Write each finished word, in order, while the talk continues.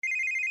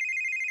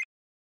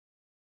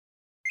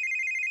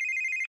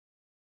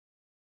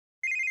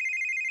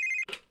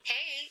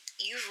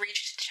You've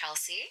reached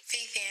Chelsea,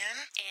 Faith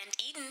Ann, and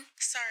Eden.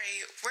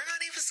 Sorry, we're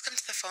not able to come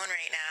to the phone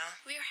right now.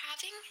 We're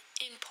having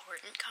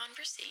important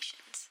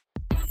conversations.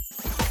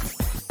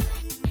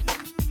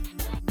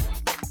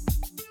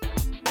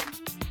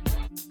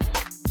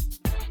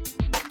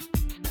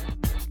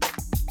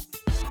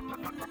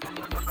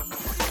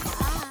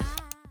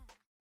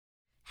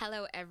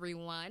 Hello,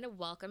 everyone.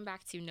 Welcome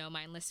back to No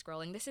Mindless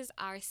Scrolling. This is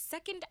our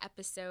second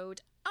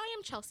episode. I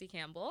am Chelsea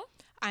Campbell.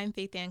 I'm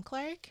Faith Ann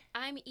Clark.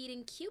 I'm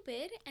Eden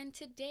Cupid, and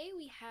today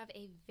we have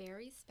a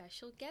very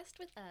special guest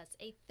with us,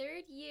 a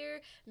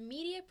third-year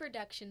media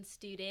production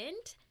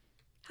student.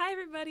 Hi,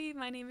 everybody.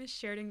 My name is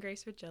Sheridan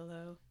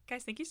Riggillo.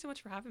 Guys, thank you so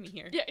much for having me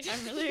here. Yeah.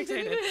 I'm really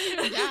excited.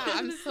 Yeah,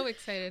 I'm so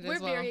excited as well.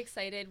 We're very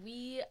excited.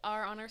 We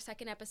are on our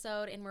second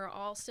episode, and we're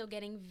all still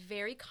getting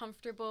very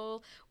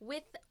comfortable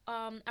with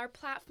our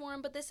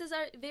platform. But this is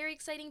very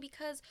exciting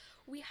because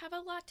we have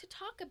a lot to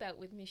talk about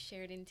with Miss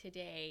Sheridan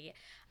today.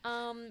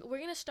 We're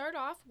going to start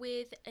off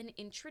with an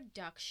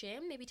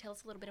introduction. Maybe tell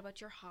us a little bit about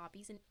your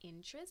hobbies and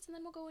interests, and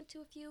then we'll go into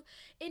a few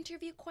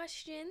interview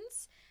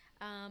questions.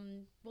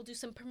 We'll do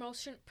some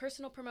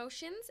personal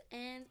promotions,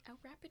 and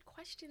rapid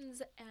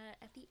questions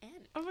at the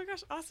end. Oh my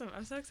gosh, awesome.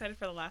 I'm so excited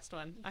for the last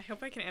one. I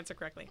hope I can answer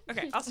correctly.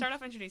 Okay, I'll start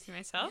off introducing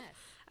myself. Yes.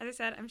 As I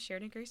said, I'm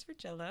Sheridan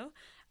Riggillo.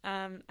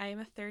 I am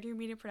a third-year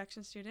media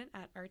production student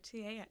at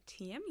RTA at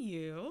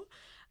TMU.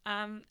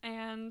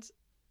 And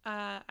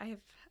I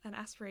have an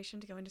aspiration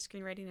to go into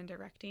screenwriting and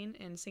directing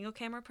in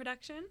single-camera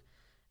production.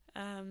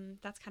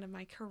 That's kind of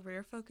my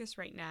career focus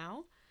right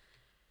now.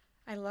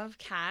 I love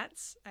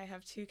cats. I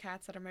have 2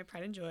 cats that are my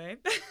pride and joy.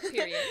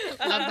 Period.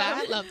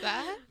 Love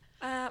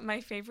that.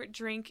 My favorite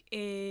drink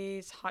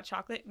is hot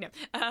chocolate. No.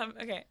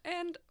 Okay.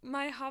 And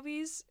my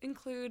hobbies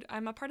include,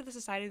 I'm a part of the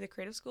Society of the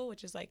Creative School,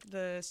 which is like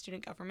the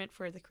student government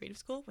for the creative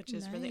school, which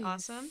is really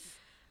awesome.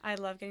 I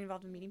love getting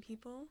involved in meeting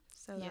people,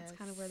 so that's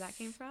kind of where that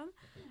came from.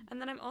 And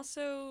then I'm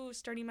also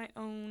starting my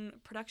own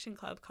production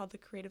club called the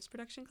Creatives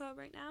Production Club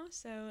right now,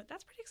 so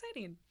that's pretty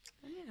exciting.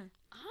 Yeah.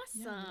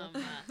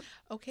 Awesome.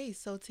 Okay,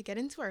 so to get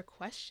into our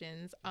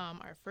questions,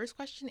 our first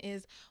question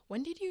is,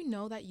 when did you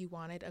know that you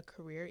wanted a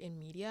career in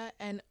media,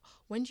 and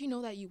when did you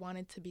know that you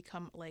wanted to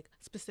become, like,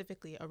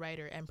 specifically a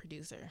writer and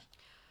producer?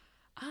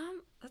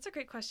 That's a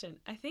great question.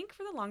 I think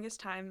for the longest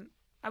time,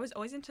 I was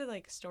always into,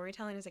 like,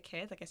 storytelling as a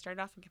kid. Like, I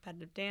started off in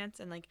competitive dance,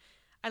 and, like,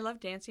 I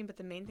loved dancing, but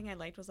the main thing I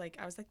liked was, like,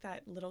 I was, like,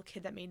 that little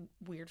kid that made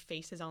weird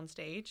faces on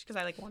stage because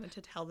I, like, wanted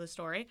to tell the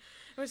story.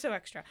 It was so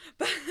extra.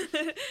 But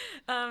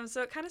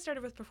so it kind of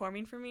started with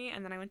performing for me,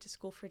 and then I went to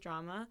school for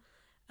drama.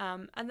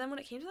 And then when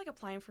it came to, like,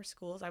 applying for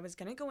schools, I was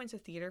going to go into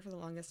theater for the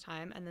longest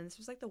time, and then this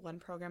was, like, the one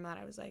program that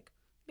I was like,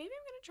 maybe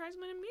I'm going to try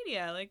something in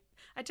media. Like,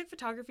 I took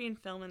photography and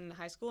film in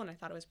high school, and I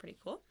thought it was pretty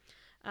cool.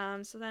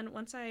 So then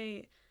once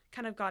I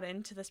kind of got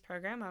into this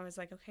program, I was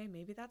like, okay,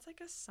 maybe that's like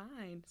a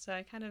sign. So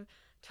I kind of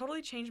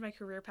totally changed my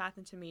career path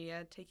into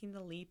media, taking the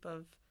leap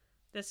of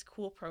this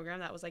cool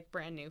program that was like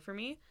brand new for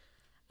me.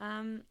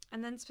 And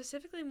then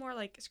specifically more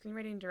like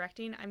screenwriting and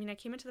directing. I mean, I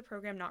came into the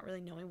program not really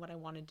knowing what I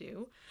want to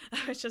do.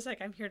 It's just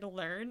like, I'm here to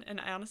learn. And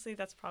honestly,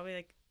 that's probably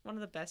like one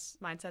of the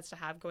best mindsets to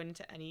have going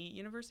into any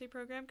university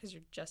program, because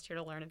you're just here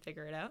to learn and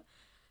figure it out.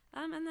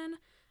 And then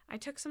I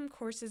took some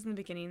courses in the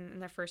beginning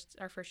in our first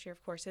year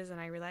of courses,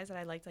 and I realized that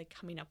I liked like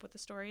coming up with the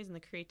stories and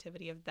the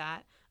creativity of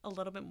that a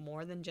little bit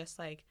more than just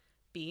like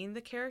being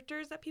the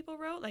characters that people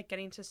wrote. Like,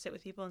 getting to sit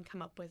with people and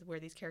come up with where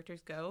these characters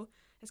go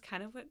is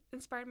kind of what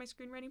inspired my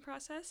screenwriting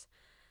process.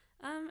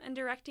 And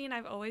directing,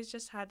 I've always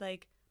just had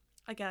like,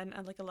 again,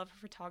 like a love for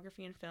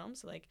photography and film.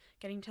 So like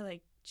getting to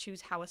like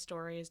choose how a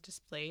story is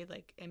displayed,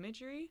 like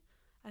imagery,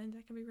 I think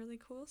that can be really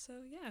cool. So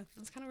yeah,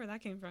 that's kind of where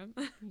that came from.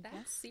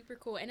 That's super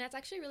cool. And that's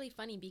actually really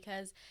funny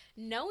because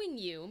knowing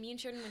you, me and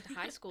Sheridan went to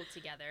high school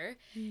together.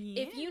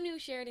 Yeah. If you knew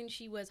Sheridan,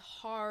 she was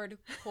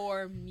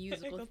hardcore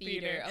musical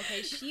theater.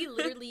 Okay, she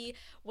literally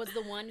was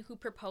the one who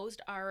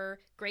proposed our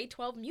grade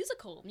 12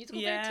 musical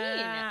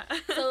 13.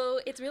 So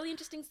it's really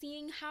interesting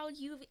seeing how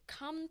you've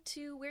come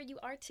to where you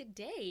are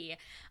today.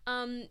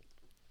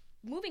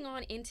 Moving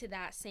on into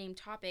that same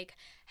topic,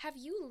 have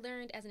you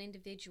learned as an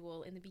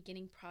individual in the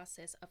beginning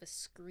process of a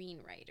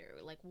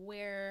screenwriter? Like,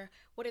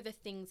 what are the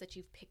things that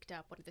you've picked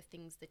up? What are the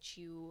things that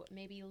you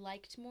maybe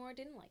liked more,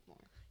 didn't like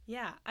more?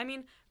 Yeah, I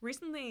mean,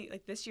 recently,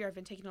 like this year, I've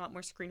been taking a lot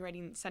more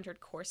screenwriting-centered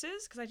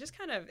courses, because I just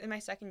kind of, in my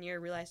second year,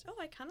 realized,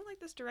 I kind of like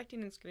this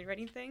directing and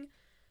screenwriting thing,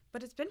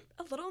 but it's been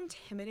a little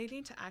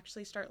intimidating to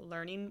actually start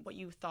learning what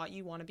you thought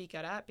you want to be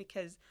good at,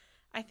 because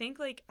I think,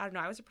 like, I don't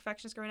know, I was a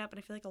perfectionist growing up, and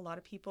I feel like a lot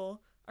of people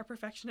are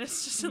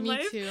perfectionists just in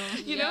life. Me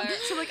too. You know?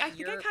 So, like, I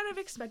think I kind of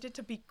expected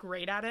to be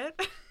great at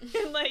it.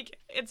 And, like,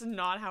 it's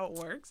not how it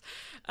works.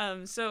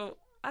 So,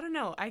 I don't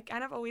know. I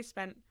kind of always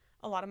spent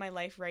a lot of my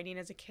life writing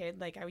as a kid.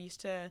 Like, I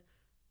used to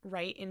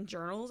write in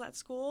journals at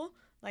school.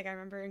 Like, I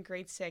remember in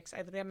grade 6, I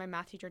literally had my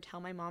math teacher tell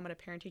my mom at a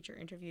parent-teacher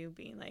interview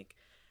being like,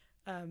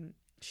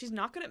 she's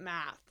not good at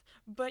math,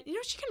 but, you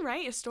know, she can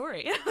write a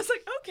story. And I was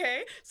like,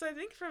 okay. So I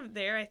think from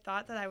there, I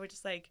thought that I would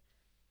just, like,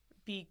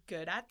 be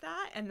good at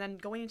that. And then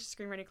going into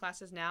screenwriting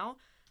classes now,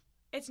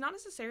 it's not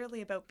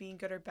necessarily about being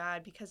good or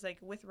bad, because like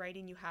with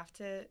writing you have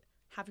to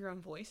have your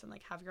own voice and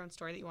like have your own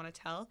story that you want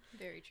to tell.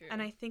 Very true.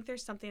 And I think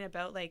there's something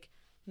about like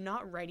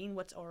not writing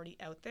what's already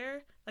out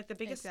there. Like the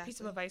biggest piece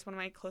of advice one of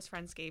my close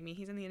friends gave me,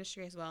 he's in the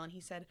industry as well, and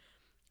he said,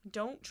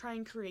 don't try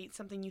and create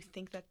something you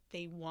think that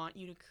they want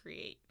you to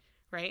create.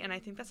 Right? And I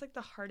think that's like the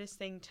hardest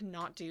thing to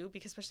not do,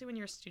 because especially when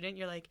you're a student,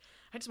 you're like,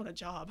 I just want a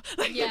job.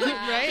 Like, Yeah,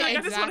 right? Like, Exactly.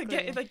 I just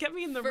want to get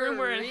me in the room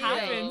where it real.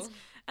 happens.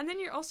 And then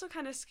you're also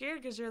kind of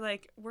scared because you're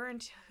like, we're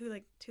into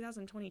like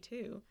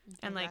 2022,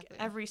 and like Exactly.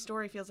 every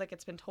story feels like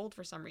it's been told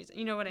for some reason.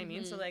 You know what I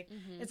mean? So like,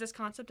 it's this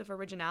concept of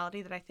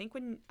originality that I think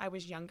when I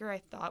was younger, I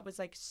thought was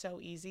like so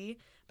easy.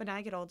 But now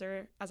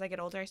as I get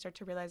older, I start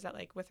to realize that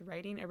like with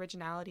writing,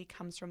 originality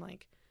comes from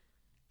like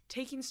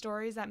taking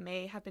stories that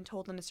may have been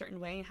told in a certain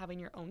way and having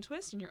your own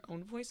twist and your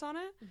own voice on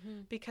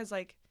it. Because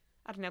like,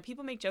 I don't know,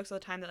 people make jokes all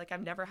the time that like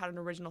I've never had an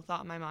original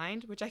thought in my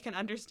mind, which I can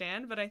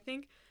understand, but I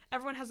think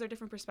everyone has their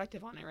different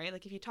perspective on it, right?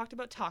 Like if you talked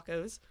about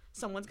tacos,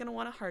 someone's going to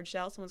want a hard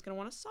shell, someone's going to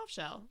want a soft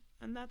shell.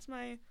 And that's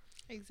my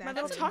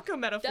little taco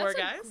metaphor,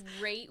 guys. That's a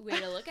great way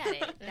to look at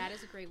it. That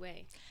is a great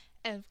way.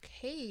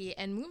 Okay,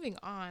 and moving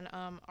on,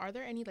 are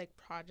there any like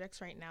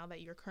projects right now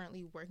that you're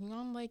currently working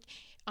on, like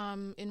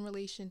in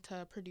relation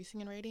to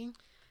producing and writing?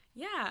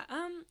 Yeah,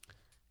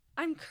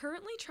 I'm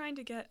currently trying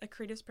to get a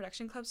creatives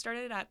production club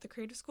started at the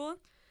creative school.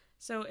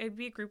 So it'd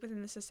be a group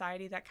within the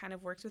society that kind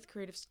of works with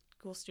creative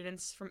school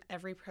students from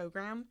every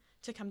program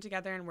to come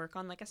together and work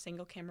on like a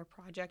single camera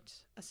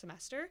project a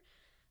semester.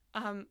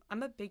 I'm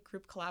a big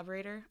group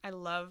collaborator. I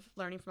love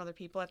learning from other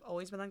people. I've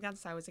always been like that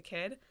since I was a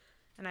kid.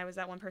 And I was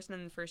that one person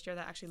in the first year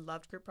that actually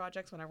loved group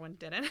projects when everyone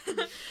didn't.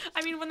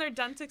 I mean, when they're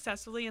done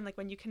successfully and like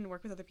when you can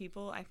work with other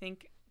people, I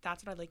think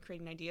that's what I like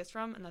creating ideas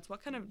from. And that's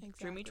what kind of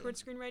drew me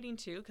towards screenwriting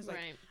too. Because like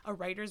a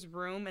writer's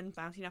room and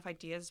bouncing off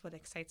ideas is what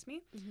excites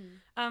me.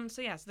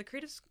 So the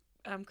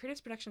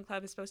Creatives Production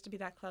Club is supposed to be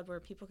that club where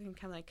people can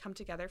kind of like come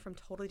together from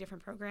totally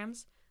different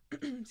programs,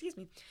 excuse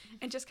me,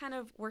 and just kind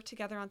of work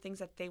together on things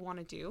that they want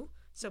to do.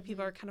 So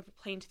people are kind of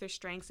playing to their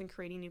strengths and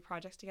creating new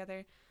projects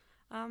together.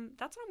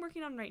 That's what I'm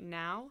working on right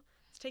now.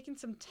 It's taking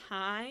some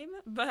time,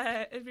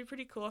 but it'd be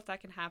pretty cool if that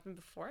can happen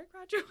before I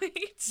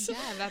graduate. Yeah,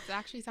 that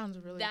actually sounds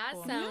really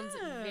cool. That sounds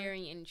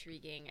very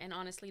intriguing. And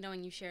honestly,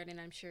 knowing you, Sheridan,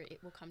 I'm sure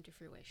it will come to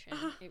fruition.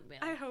 It will.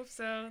 I hope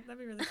so. That'd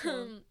be really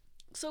cool.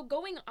 So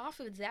going off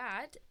of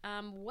that,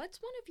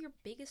 what's one of your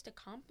biggest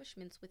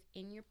accomplishments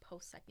within your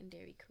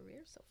post-secondary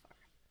career so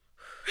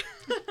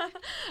far?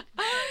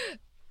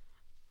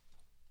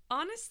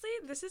 Honestly,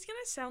 this is going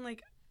to sound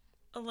like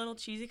a little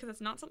cheesy because it's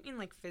not something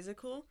like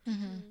physical,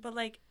 but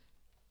like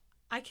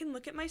I can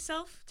look at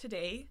myself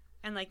today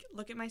and like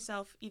look at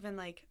myself even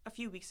like a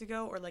few weeks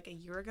ago or like a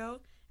year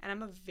ago, and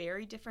I'm a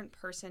very different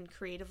person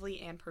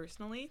creatively and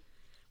personally,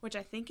 which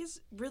I think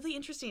is really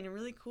interesting and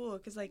really cool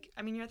because like,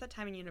 I mean, you're at that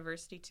time in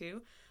university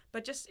too,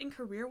 but just in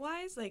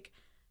career-wise, like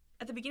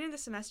at the beginning of the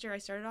semester, I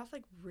started off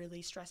like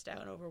really stressed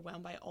out and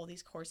overwhelmed by all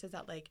these courses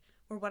that like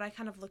were what I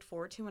kind of looked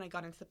forward to when I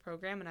got into the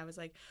program, and I was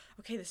like,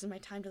 okay, this is my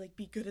time to like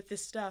be good at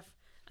this stuff.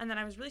 And then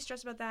I was really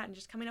stressed about that and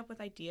just coming up with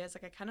ideas.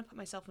 Like I kind of put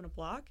myself in a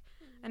block.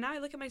 And now I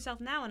look at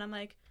myself now and I'm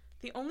like,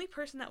 the only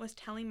person that was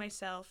telling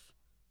myself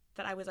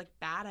that I was like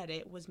bad at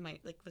it was me.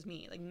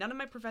 Like none of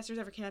my professors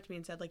ever came up to me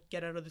and said like,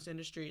 get out of this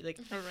industry. Like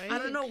I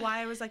don't know why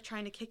I was like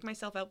trying to kick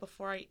myself out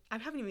before I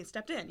haven't even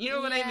stepped in. You know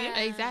what I mean?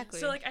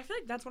 Exactly. So like I feel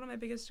like that's one of my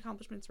biggest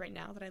accomplishments right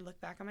now, that I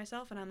look back on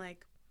myself and I'm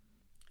like,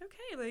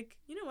 okay, like,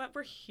 you know what?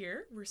 We're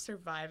here. We're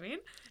surviving.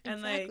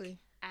 And like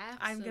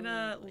I'm going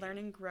to learn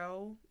and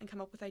grow and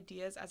come up with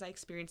ideas as I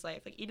experience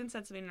life. Like Eden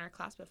said something in our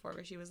class before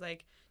where she was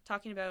like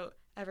talking about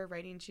ever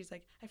writing. She's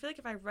like, I feel like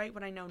if I write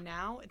what I know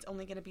now, it's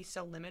only going to be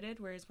so limited.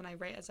 Whereas when I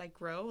write as I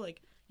grow,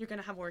 like you're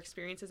going to have more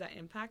experiences that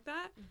impact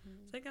that. So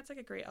I think that's like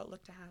a great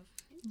outlook to have.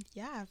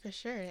 Yeah, for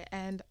sure.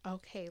 And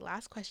okay,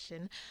 last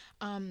question.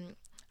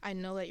 I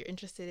know that you're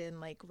interested in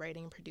like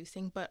writing and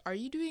producing, but are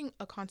you doing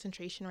a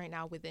concentration right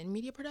now within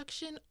media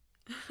production?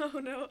 Oh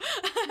no.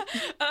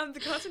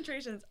 The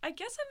concentrations. I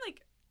guess I'm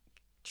like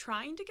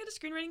trying to get a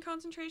screenwriting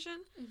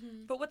concentration,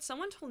 but what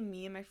someone told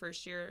me in my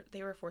first year,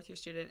 they were a fourth year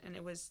student, and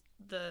it was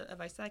the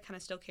advice that I kind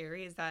of still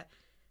carry is that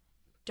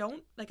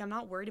I'm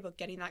not worried about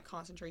getting that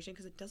concentration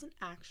because it doesn't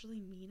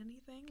actually mean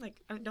anything.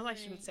 Like, I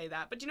shouldn't say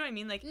that, but do you know what I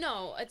mean? Like,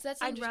 no,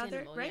 that's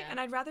understandable. Right?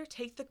 And I'd rather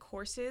take the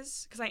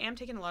courses, because I am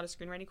taking a lot of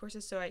screenwriting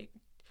courses, so I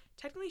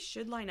technically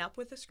should line up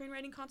with a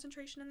screenwriting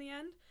concentration in the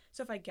end.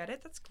 So if I get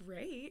it, that's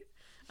great.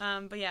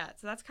 But yeah,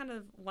 so that's kind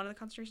of one of the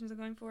concentrations I'm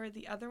going for.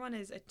 The other one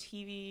is I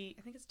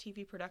think it's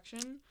TV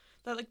production.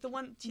 Like the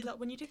one,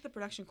 when you take the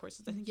production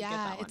courses, I think you get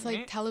that one, it's like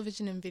right?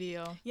 television and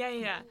video.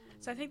 Yeah.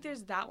 So I think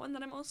there's that one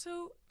that I'm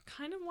also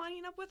kind of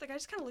lining up with. Like I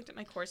just kind of looked at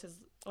my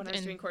courses when I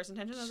was doing course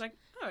intention. I was like,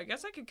 oh, I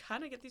guess I could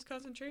kind of get these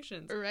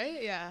concentrations.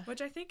 Right, yeah.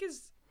 Which I think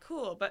is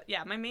cool. But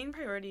yeah, my main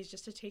priority is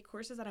just to take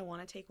courses that I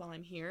want to take while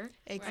I'm here.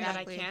 Exactly. And that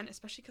I can,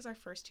 especially because our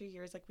first 2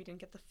 years, like we didn't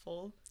get the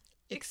full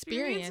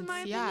experience, in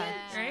my yeah.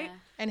 opinion, right?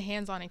 And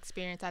hands-on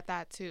experience at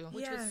that too.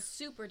 Which was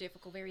super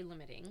difficult, very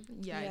limiting.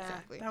 Yeah,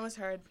 exactly. That was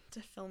hard to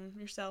film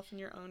yourself in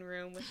your own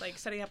room with like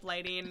setting up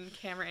lighting and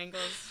camera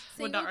angles.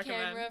 Single Would not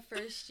recommend. camera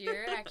first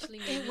year actually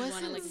made It me want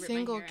to like rip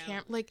single my hair camera,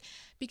 out. like,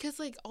 because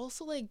like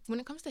also like when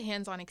it comes to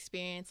hands-on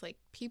experience, like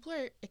people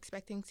are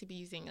expecting to be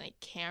using like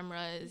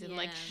cameras and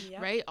like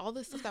right, all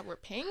the stuff that we're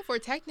paying for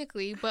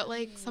technically, but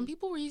like some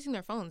people were using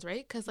their phones,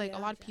 right? Because like a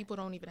lot of people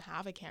don't even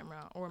have a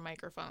camera or a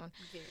microphone.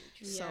 Very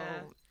true. So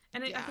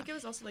and I think it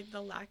was also like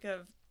the lack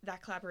of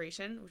that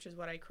collaboration, which is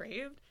what I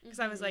craved. Because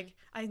I was like,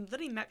 I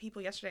literally met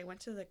people yesterday. I went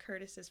to the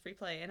Curtis's free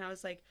play, and I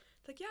was like,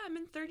 yeah, I'm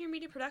in third year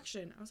media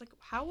production. I was like,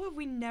 how have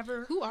we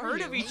never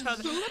heard of each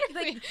other?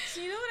 Like,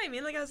 so you know what I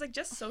mean? Like, I was like,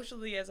 just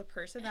socially as a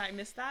person, I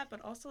missed that, but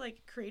also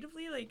like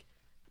creatively, like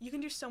you can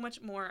do so much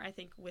more, I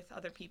think, with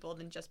other people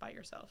than just by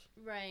yourself.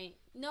 Right.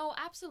 No,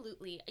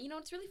 absolutely. You know,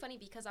 it's really funny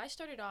because I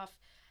started off.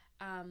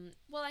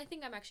 Well, I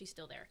think I'm actually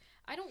still there.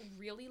 I don't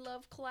really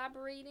love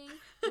collaborating,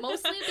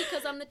 mostly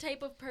because I'm the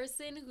type of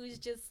person who's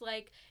just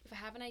like, if I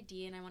have an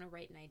idea and I want to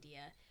write an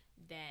idea,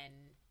 then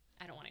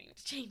I don't want anyone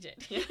to change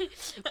it.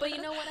 But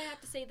you know what? I have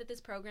to say that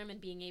this program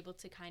and being able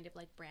to kind of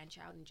like branch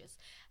out and just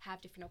have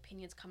different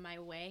opinions come my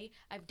way,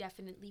 I've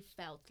definitely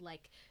felt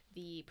like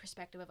the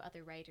perspective of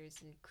other writers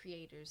and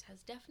creators has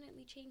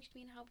definitely changed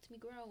me and helped me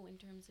grow in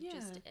terms of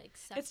just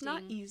accepting. It's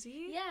not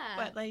easy. Yeah.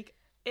 But like,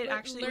 it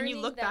actually, when you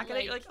look back at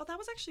it, you're like, oh, that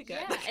was actually good.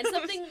 Yeah,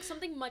 and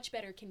something much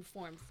better can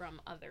form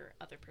from other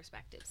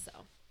perspectives. So,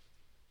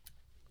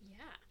 yeah.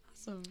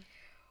 Awesome.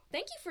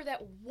 Thank you for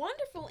that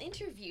wonderful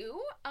interview.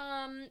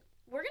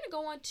 We're going to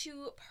go on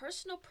to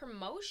personal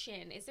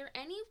promotion. Is there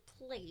any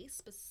place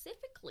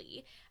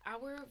specifically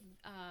our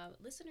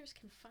listeners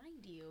can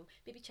find you?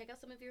 Maybe check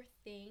out some of your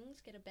things,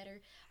 get a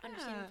better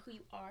understanding of who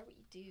you are, what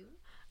you do.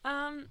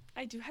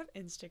 I do have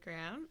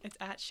Instagram. It's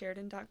at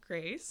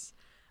Sheridan.grace.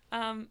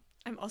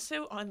 I'm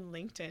also on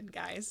LinkedIn,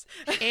 guys.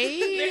 Hey,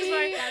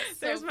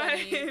 there's my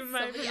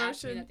Somebody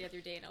asked me promotion. that the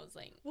other day, and I was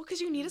like, Well, because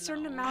you need a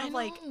certain amount of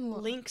like know.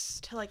 links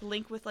to like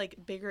link with like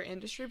bigger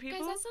industry people.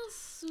 guys, that sounds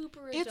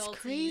super adulty. It's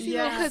crazy though,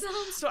 Yeah.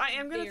 'cause- So I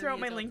am gonna throw out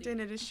my Very adulty. LinkedIn.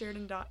 It is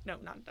Sheridan dot. No,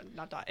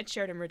 not dot. It's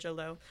Sheridan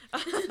Riggillo.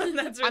 That's really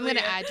I'm gonna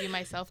it. add you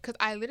myself because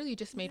I literally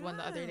just made one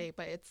the other day,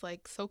 but it's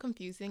like so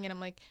confusing, and I'm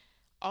like,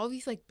 all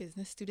these like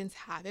business students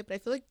have it, but I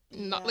feel like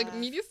not like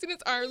media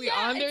students aren't really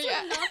on there it's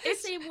yet. not the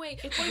same way.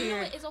 it's But you know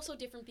weird. what? It's also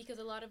different because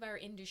a lot of our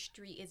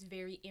industry is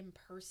very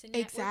in-person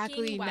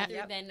Exactly. networking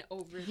rather than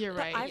over. You're But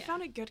right. I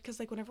found it good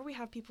because like whenever we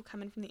have people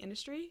come in from the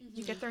industry,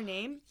 you get their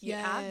name, you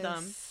add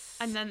them,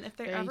 and then if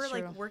they're Very ever true.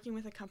 like working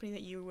with a company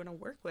that you want to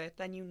work with,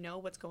 then you know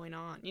what's going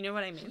on. You know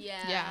what I mean?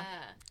 Yeah.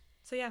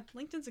 So yeah,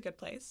 LinkedIn's a good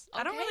place.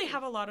 I don't really Okay.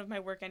 have a lot of my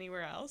work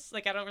anywhere else.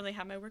 Like I don't really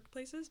have my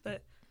workplaces,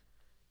 but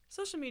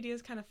social media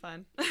is kind of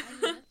fun. I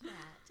love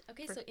that.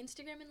 Okay, so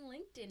Instagram and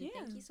LinkedIn. Yeah.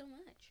 Thank you so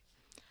much.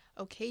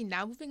 Okay,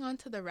 now moving on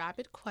to the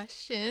rapid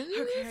questions.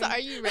 Okay. Are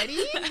you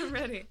ready? I'm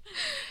ready.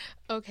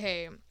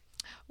 Okay,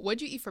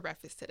 what'd you eat for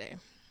breakfast today?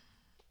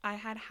 I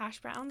had hash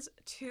browns,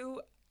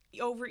 2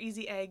 over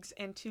easy eggs,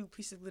 and 2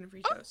 pieces of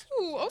gluten-free toast.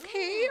 Oh,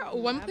 okay.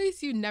 One yeah.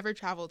 place you never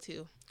traveled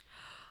to.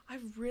 I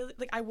really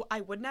like. I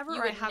would never. You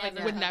or I would haven't.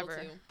 never Would travel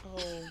never. to.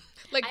 Oh.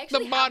 Like I the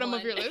actually have bottom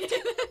of one. your list.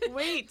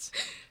 Wait,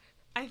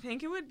 I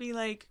think it would be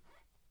like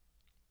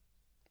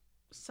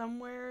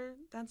somewhere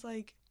that's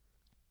like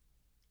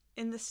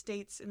in the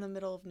States in the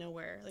middle of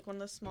nowhere, like one of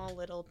those small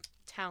little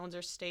towns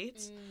or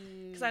states.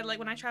 Because I like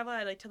when I travel,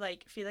 I like to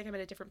like feel like I'm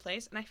in a different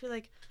place, and I feel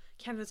like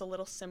Canada's a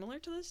little similar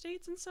to the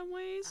States in some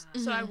ways.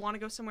 So I want to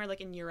go somewhere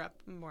like in Europe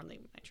mainly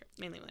when I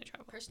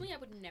travel. Personally, I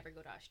would never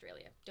go to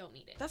Australia. Don't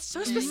need it. That's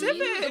so specific,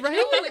 Right?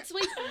 No, it's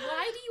like,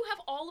 why do you have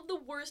all of the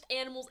worst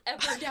animals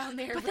ever down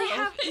there? But bro? they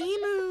have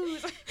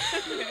emus.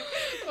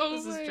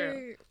 Oh This is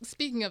true.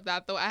 Speaking of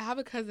that, though, I have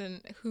a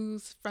cousin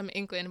who's from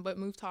England but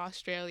moved to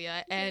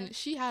Australia, and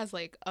she has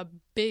like a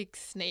big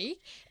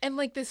snake and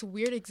like this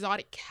weird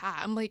exotic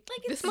cat. I'm like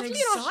this it's must an be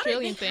an exotic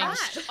Australian thing. Ah,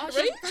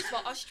 Right? First of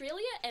all,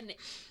 Australia and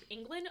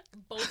England,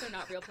 both are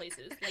not real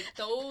places. Like,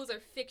 those are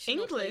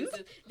fictional England?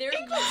 places. They're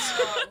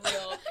not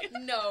real.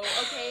 No,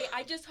 okay?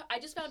 I just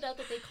found out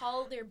that they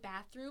call their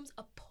bathrooms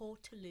a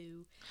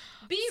portaloo.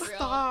 Be real.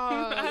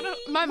 Stop.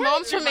 My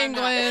mom's from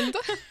England.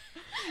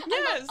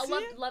 Yes.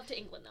 Love to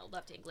England, though.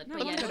 Love to England. No,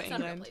 But love yeah, to no, it's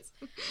not a real England.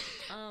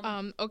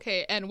 place.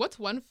 Okay, and what's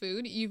one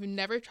food you've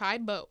never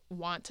tried but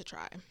want to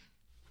try?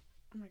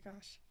 Oh my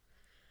gosh.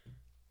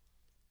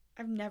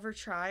 I've never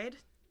tried.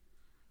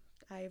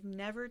 Guys,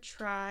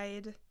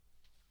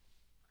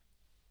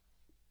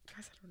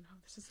 I don't know.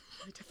 This is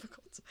really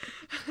difficult.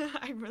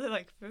 I really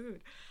like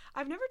food.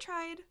 I've never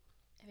tried.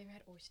 Have you ever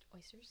had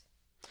oysters?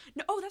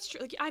 No, oh, that's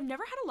true. Like I've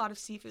never had a lot of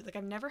seafood. Like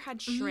I've never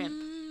had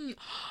shrimp.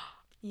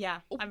 Yeah,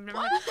 I've never.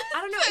 What?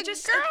 I don't know. It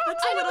just Girl,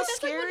 that's a little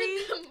scary.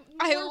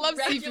 I love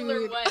regular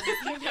seafood. ones,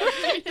 you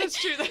know? That's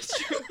true. That's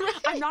true.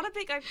 I'm not a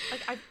big.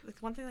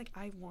 One thing like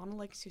I want to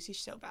like sushi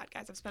so bad,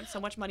 guys. I've spent so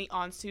much money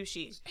on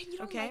sushi. And you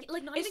don't Okay,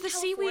 like not it's even the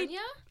seaweed. California?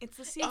 It's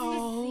the seaweed.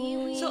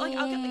 Oh. So like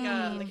I'll get like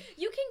a. Like,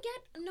 You can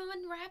get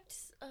non-wrapped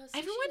sushi.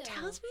 everyone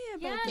though. tells me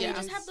Yeah, about they Yeah.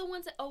 just these. have the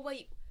ones that. Oh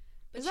wait,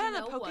 but Is you that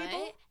know a poke what?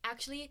 bowl?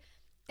 Actually,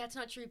 that's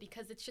not true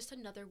because it's just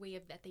another way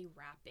of that they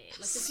wrap it. Like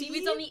the See?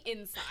 seaweed's on the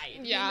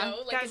inside. Yeah. You know?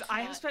 Like, Guys,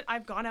 it's not-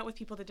 I've gone out with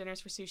people to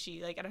dinners for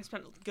sushi, like, and I've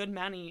spent good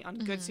money on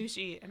good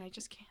sushi, and I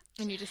just can't.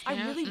 And you just I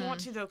can't? really want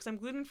to though, because I'm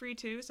gluten free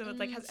too, so it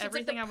like has so it's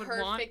everything like I the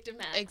would want. perfect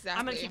amount. Exactly.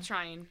 I'm gonna keep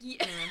trying.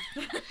 Yeah.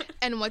 Anyway.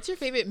 And what's your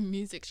favorite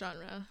music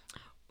genre?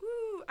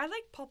 Ooh, I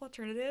like pop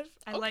alternative.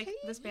 I like Okay.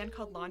 this band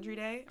called Laundry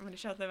Day. I'm gonna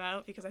shout them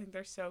out because I think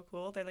they're so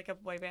cool. They're like a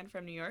boy band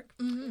from New York.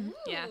 Mm-hmm.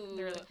 Yeah,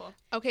 they're really Ooh. cool.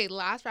 Okay,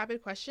 last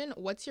rapid question.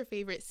 What's your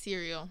favorite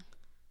cereal?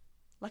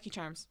 Lucky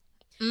Charms.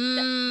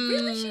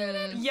 Really,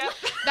 Sheridan? Yep.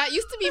 That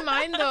used to be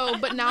mine though,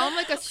 but now I'm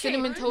like a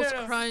cinnamon toast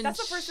No. crunch. That's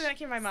the first thing that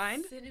came to my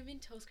mind. Cinnamon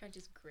Toast Crunch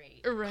is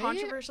great. Right?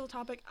 Controversial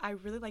topic. I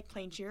really like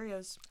plain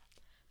Cheerios.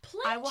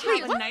 Plain I will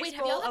Cheerios. have a nice Wait,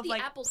 have y'all bowl had of the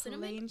like apple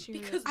cinnamon? plain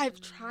Cheerios. Because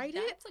I've tried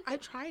it. that's a I've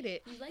good- tried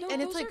it. You like No, that?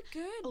 And it's those like are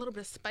good. a little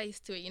bit of spice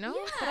to it, you know?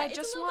 Yeah, But I it's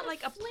a just little want bit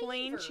like of a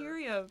plain flavor.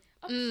 Cheerio.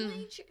 A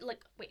plain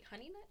like wait,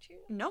 honey nut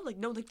Cheerio? No, like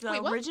the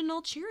Wait, what?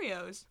 original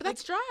Cheerios. But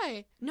that's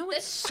dry. No,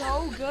 it's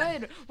so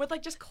good with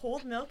like just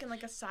cold milk and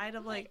like a side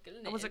of Oh my like what's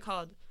it goodness.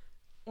 called?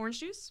 Orange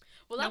juice?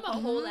 Well, No. I'm a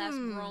whole ass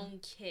Mm. grown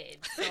kid,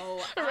 so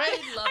Right.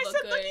 I love I a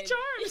said good. Lucky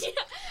Charms.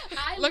 Yeah,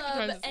 I Lucky love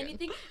Charms is good.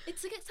 anything.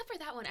 It's like except for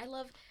that one. I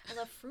love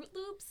Fruit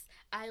Loops.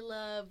 I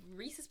love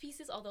Reese's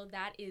Pieces, although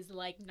that is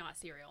like not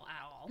cereal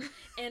at all.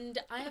 And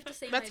I have to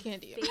say That's my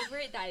candy.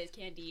 favorite that is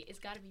candy. It's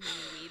got to be Mini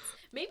Wheats.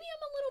 Maybe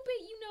I'm a little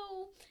bit,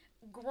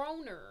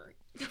 groaner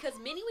because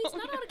Mini Wheats.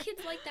 Not a lot of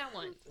kids like that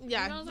one.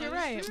 Yeah, You know what you're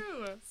I'm right.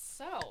 True.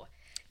 So,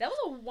 that was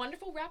a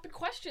wonderful rapid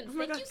question. Oh my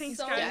Thank God, you thanks,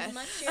 so guys.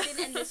 much,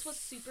 Sheridan, and this was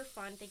super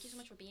fun. Thank you so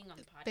much for being on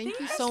the podcast. Thank you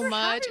Thanks so for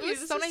much. having It me. was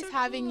This so was nice so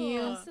having cool.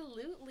 you.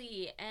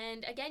 Absolutely.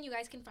 And again, you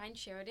guys can find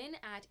Sheridan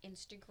at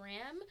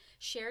Instagram,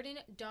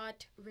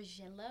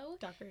 Sheridan.Riggillo.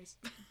 Doc Grace.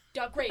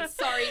 Grace,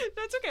 sorry.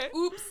 That's okay.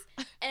 Oops.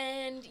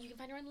 And you can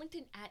find her on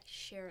LinkedIn at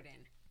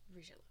Sheridan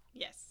Riggillo.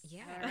 Yes.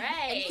 Yeah. All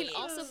right. And you can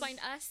also find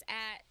us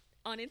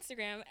on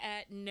Instagram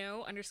at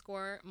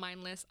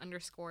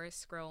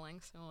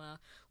no_mindless_scrolling. So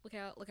look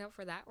out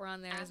for that. We're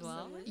on there as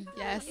well. Absolutely.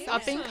 Yes, Yeah.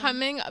 up and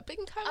coming, up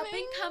and coming. Up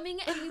and coming,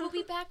 and we will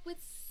be back with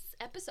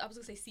episode. I was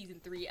gonna say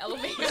season 3.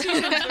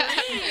 Elevation.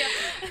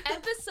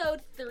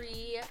 Episode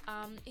 3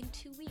 in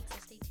 2 weeks. So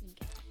stay tuned.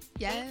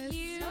 Yes.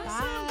 you. Bye.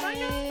 Awesome. Bye,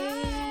 guys.